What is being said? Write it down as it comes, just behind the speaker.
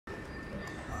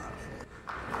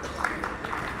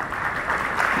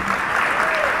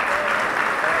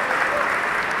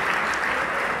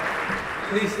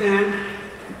stand.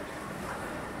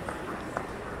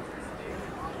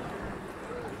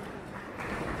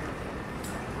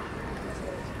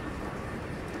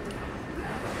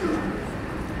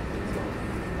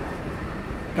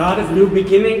 God of new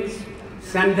beginnings,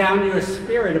 send down your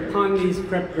Spirit upon these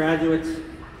prep graduates.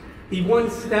 Be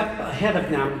one step ahead of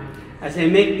them as they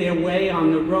make their way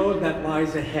on the road that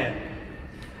lies ahead.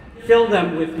 Fill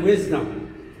them with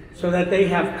wisdom so that they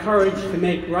have courage to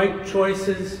make right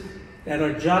choices that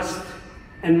are just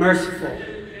and merciful.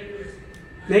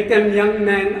 Make them young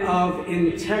men of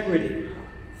integrity,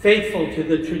 faithful to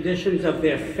the traditions of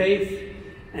their faith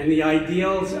and the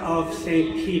ideals of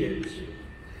St. Peter's.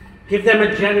 Give them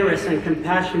a generous and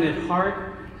compassionate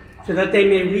heart so that they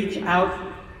may reach out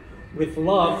with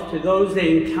love to those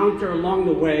they encounter along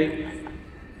the way.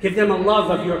 Give them a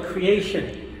love of your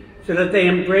creation so that they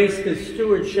embrace the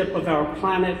stewardship of our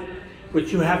planet,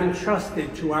 which you have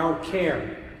entrusted to our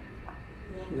care.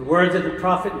 In the words of the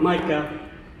prophet Micah,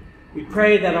 we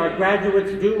pray that our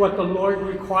graduates do what the Lord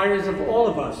requires of all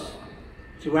of us,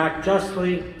 to act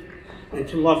justly and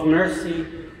to love mercy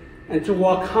and to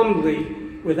walk humbly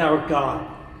with our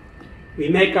God. We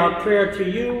make our prayer to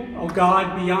you, O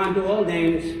God, beyond all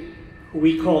names, who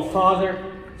we call Father,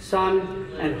 Son,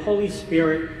 and Holy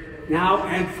Spirit, now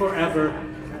and forever.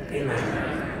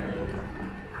 Amen.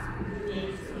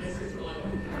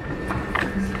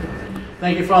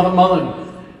 Thank you, Father Mullen.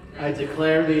 I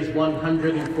declare these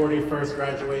 141st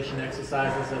graduation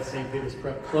exercises at St. Peter's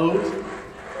Prep closed.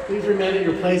 Please remain at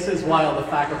your places while the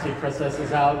faculty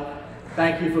processes out.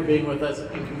 Thank you for being with us,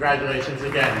 and congratulations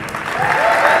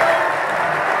again.